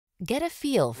Get a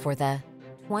feel for the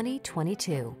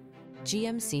 2022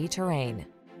 GMC Terrain.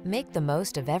 Make the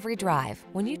most of every drive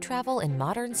when you travel in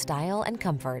modern style and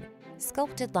comfort.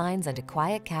 Sculpted lines and a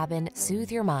quiet cabin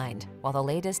soothe your mind, while the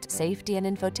latest safety and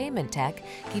infotainment tech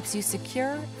keeps you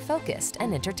secure, focused,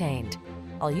 and entertained.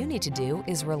 All you need to do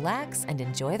is relax and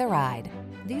enjoy the ride.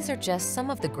 These are just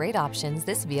some of the great options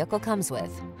this vehicle comes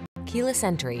with: keyless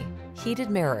entry,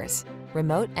 heated mirrors,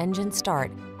 remote engine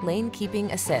start, lane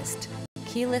keeping assist,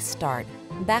 keyless start,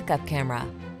 backup camera,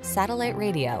 satellite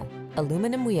radio,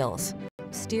 aluminum wheels,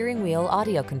 steering wheel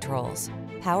audio controls,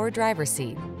 power driver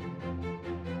seat,